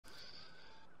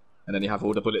And then you have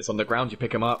all the bullets on the ground, you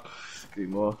pick them up, do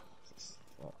more.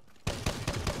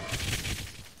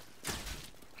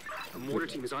 A mortar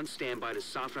team is on standby to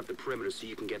soften up the perimeter so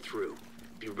you can get through.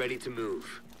 Be ready to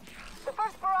move. The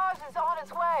first barrage is on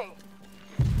its way.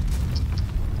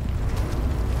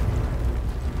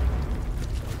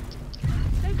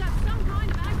 They've got some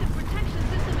kind of active protection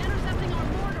system intercepting our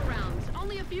mortar rounds.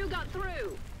 Only a few got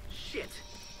through. Shit.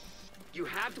 You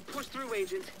have to push through,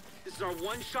 Agent. This is our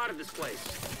one shot of this place.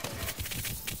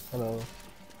 Hello.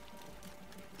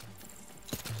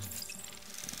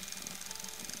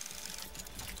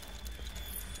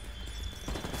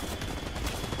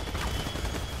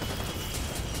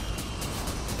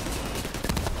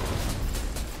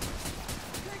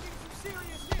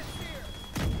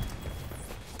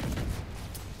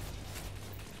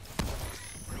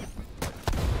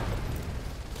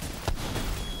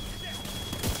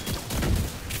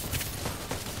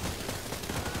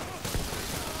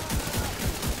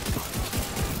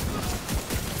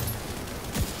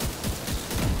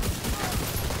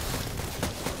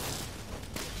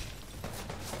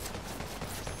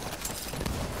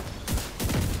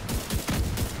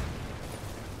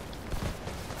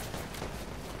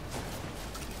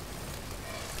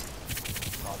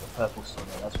 Purple still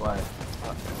there, that's why.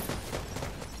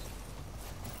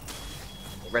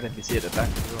 The red NPC at the back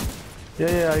as well.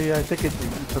 Yeah, I think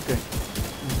it's okay.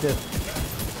 He's dead.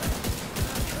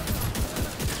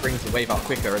 It brings the wave out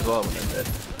quicker as well when they're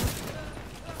dead.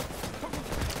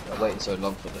 I'm waiting so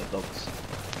long for the dogs.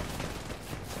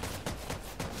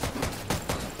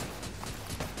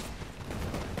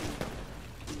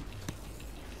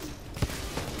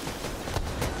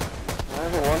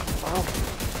 Everyone, wow.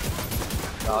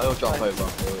 No, it'll drop over.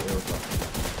 It'll drop.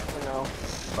 I know.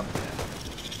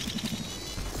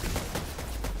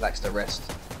 Likes to rest.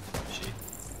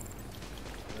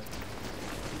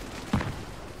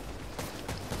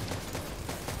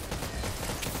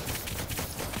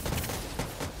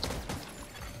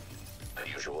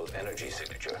 Unusual energy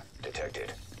signature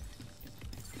detected.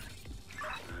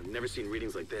 I've never seen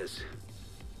readings like this.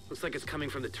 Looks like it's coming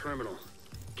from the terminal.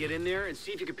 Get in there and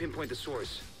see if you can pinpoint the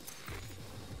source.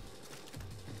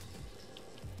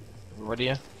 Ready?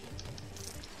 Yeah?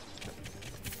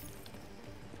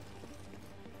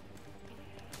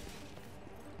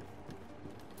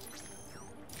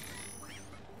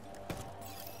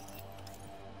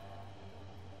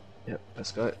 Yep,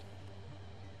 let's go.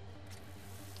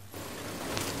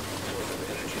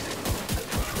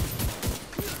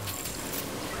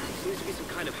 Seems to be some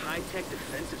kind of high-tech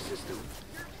defensive system.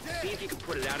 See if you can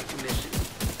put it out of commission.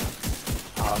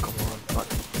 Ah, come on. Fuck.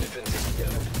 Defense system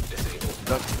node disabled.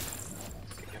 No.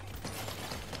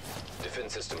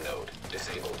 Defense system node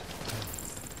disabled.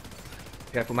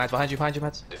 Careful, Mads. Behind you,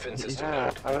 Mads. Defense system Yeah,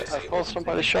 node I disabled. thought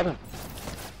somebody shot him.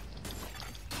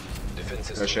 Defense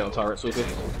Go system shit on node turrets, all good.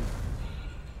 disabled.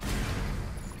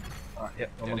 Alright,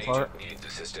 yep, I'm An on agent turret. needs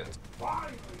assistance.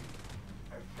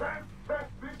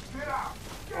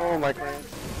 Oh my god.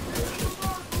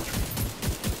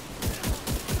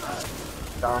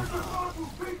 Down.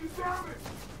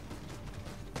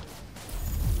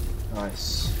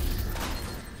 Nice.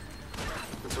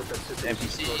 Let's hope that system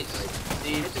NPCs.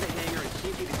 Head to the hangar and see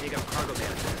if you can dig up cargo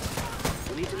manifests.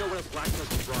 We need to know what else Black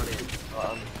Tusk has brought in.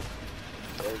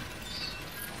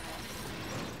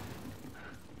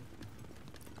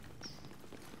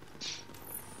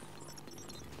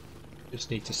 Just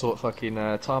need to sort fucking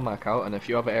tarmac out and a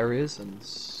few other areas and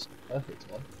it's perfect,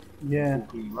 man. Yeah.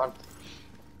 Run.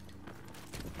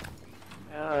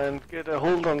 Yeah, and get a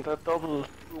hold on that double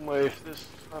boomer if this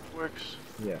stuff works.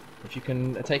 Yeah. If you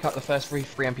can take out the first three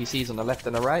NPCs on the left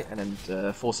and the right, and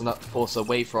then force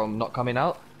away from not coming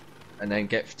out, and then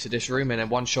get to this room and then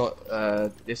one shot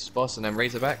this boss and then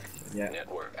Razorback. Yeah.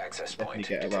 Network access Definitely point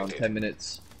get around detected. 10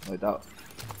 minutes, no doubt.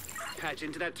 Patch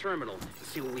into that terminal and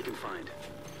see what we can find.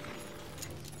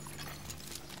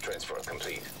 Transfer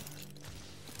complete.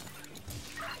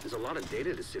 There's a lot of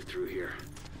data to sift through here.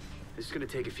 This is gonna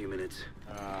take a few minutes.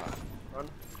 Run.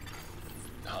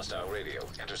 Hostile radio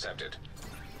intercepted.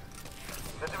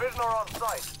 The division are on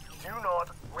site. Do not,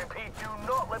 repeat, do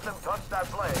not let them touch that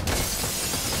plane.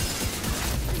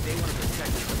 They want to protect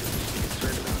us from this we should be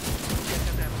concerned about. Check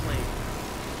out that plane.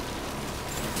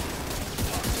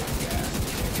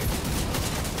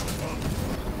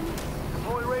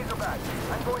 Deploy Razorback.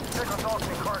 I'm going to check on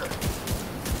Dawson Carter.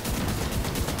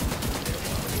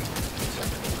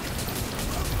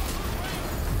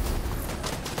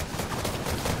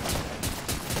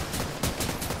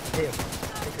 Damn. I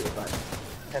think it was like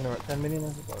 10 million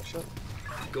as a shot.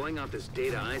 Going off this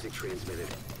data Isaac transmitted.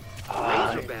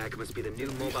 Razorback must be the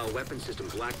new mobile weapon system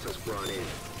Black Tusk brought in.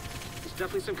 It's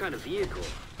definitely some kind of vehicle.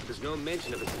 There's no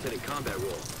mention of a synthetic combat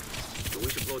role. But we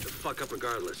should blow it the fuck up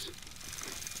regardless.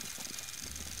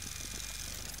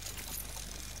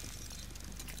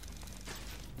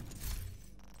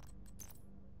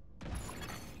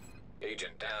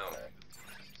 Agent down.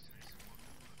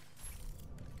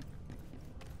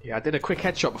 Yeah, I did a quick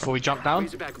headshot before we jumped down.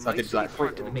 Razorback So I did like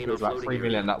parked in the main offloading 3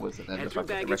 million. area. That was, and then Head the through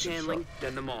fucking baggage Russian handling, shot.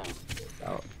 then the mall.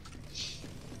 Out.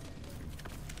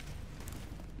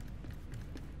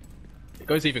 It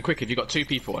goes even quicker if you've got 2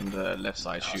 people on the left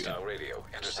side shooting. Hostile radio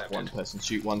intercepted. One person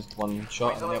shoot one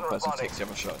shot, and the other person takes the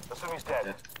other shot. Assume he's dead.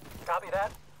 Dead. Copy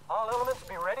that. All elements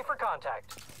be ready for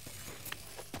contact.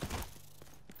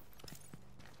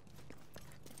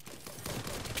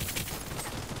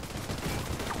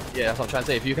 Yeah, that's what I'm trying to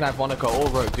say. If you can have Monica or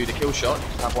Rogue do the kill shot,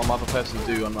 just have one other person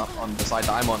do on the side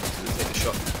that I'm on to take the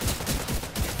shot.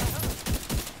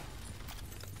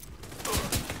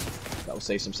 That will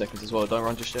save some seconds as well. Don't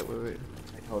run just yet. Wait.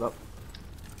 Hold up.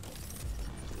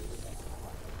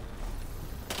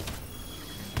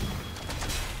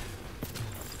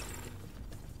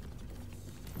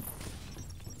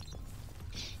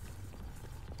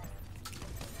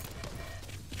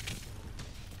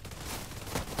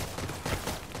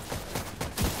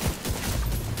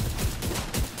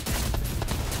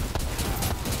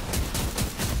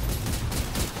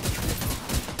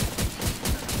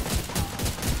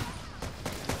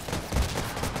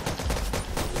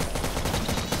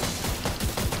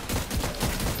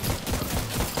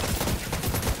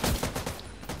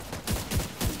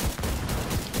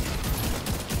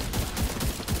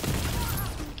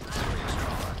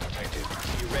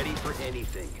 Ready for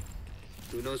anything.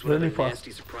 Who knows what Really other fast.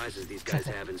 nasty surprises these guys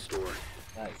have in store.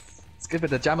 Nice. It's good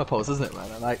with the jammer pulse, isn't it,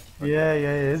 man? I like. Yeah,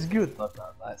 it's good.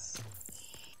 Nice.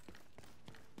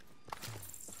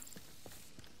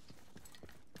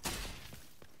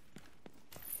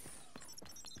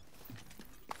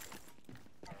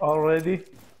 Already?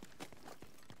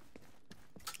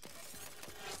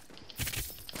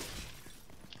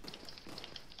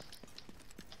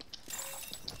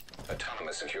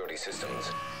 Autonomous security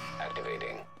systems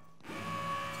activating.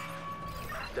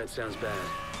 That sounds bad.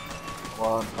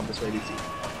 One, come this way, DT.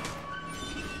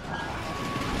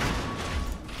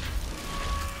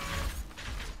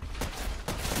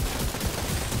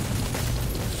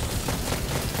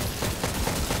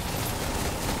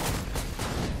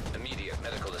 Immediate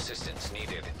medical assistance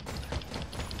needed.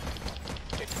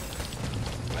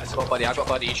 I got buddy, I got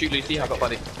buddy. You shoot Lucy, I got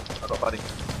buddy. I got buddy.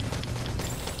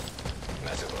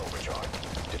 Massive overcharge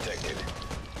detected.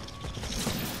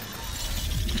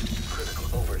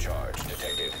 Critical overcharge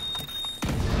detected.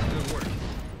 Good work.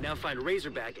 Now find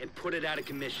Razorback and put it out of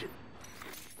commission.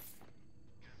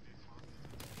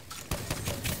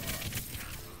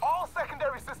 All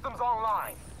secondary systems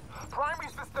online. Primary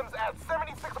systems at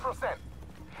 76%.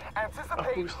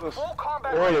 Anticipate Boosters full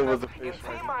combat all over readiness the place in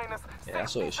right now. T-minus Yeah,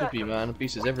 that's what it should be, 60 man.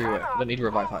 Boosters everywhere. I don't need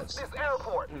revive hides. This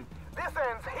airport. This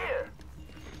ends here.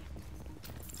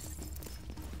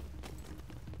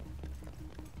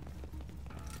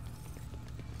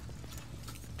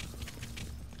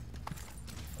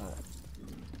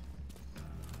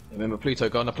 Remember, Pluto,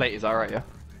 go on the plate. Is that alright, yeah?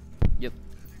 Yep.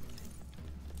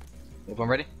 Everyone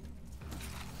ready?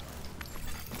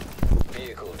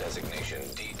 Vehicle designation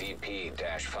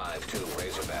DDP-52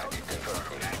 Razorback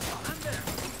confirmed.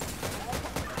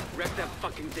 Wreck that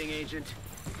fucking thing, Agent.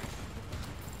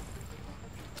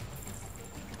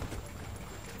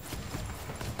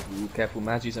 Ooh, careful,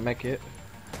 Maz. Use a med kit.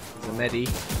 Use a medi.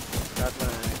 That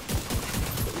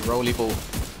man. Rolly ball.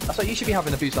 That's what you should be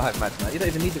having a booster hype, Maz, man. You don't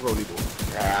even need the rolly ball.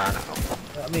 Yeah, You know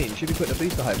what I mean? You should be putting a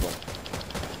booster hype on.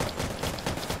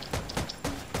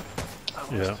 I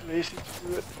was too lazy to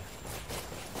do it.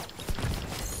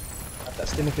 Have that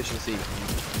skin efficiency.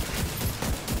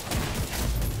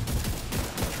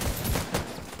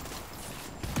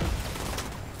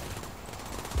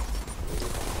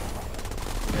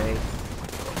 Okay.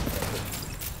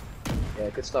 Yeah,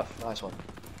 good stuff. Nice one.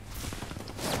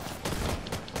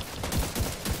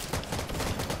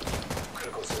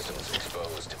 Critical systems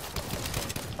exposed.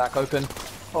 Back open.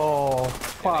 Oh, An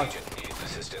fuck. agent needs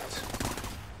assistance.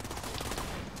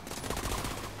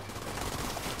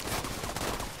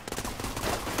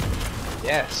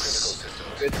 Yes.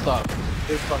 Good stuff.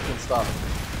 Good fucking stuff.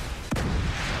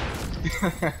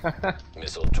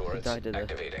 Missile turrets I did it.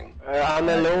 activating. I'm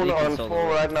alone you can on solve 4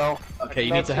 it. right now. Okay,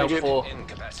 you I need to cannot help take it. 4.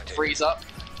 Incapacitated. Freeze up.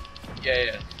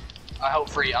 Yeah. I'll help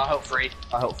 3. I'll help 3.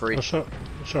 I'll help 3. That's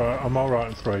alright, I'm alright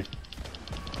in 3.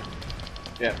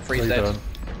 Yeah, 3's 3 dead. done.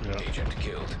 Yeah. Agent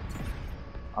killed.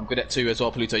 I'm good at 2 as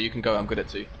well, Pluto. You can go. I'm good at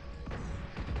 2.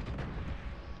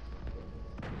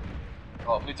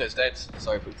 Oh, Pluto's dead.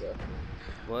 Sorry, Pluto.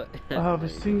 What? Oh, the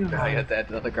thing. Oh, you're dead.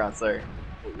 Another ground, sorry.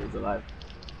 Thought he was alive.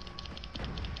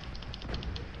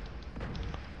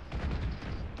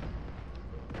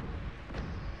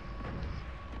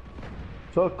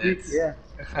 So quick, yeah.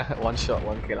 One shot,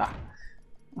 one killer.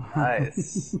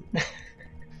 Nice.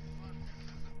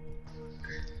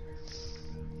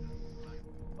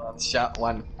 One shot,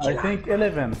 one I killer. think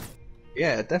 11.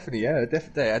 Yeah, definitely. Yeah,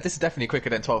 definitely. This is definitely quicker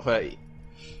than 12:30.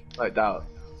 No doubt.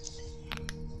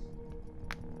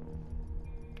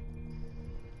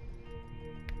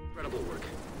 Incredible work.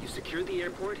 You secured the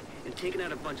airport and taken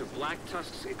out a bunch of Black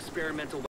Tusk's experimental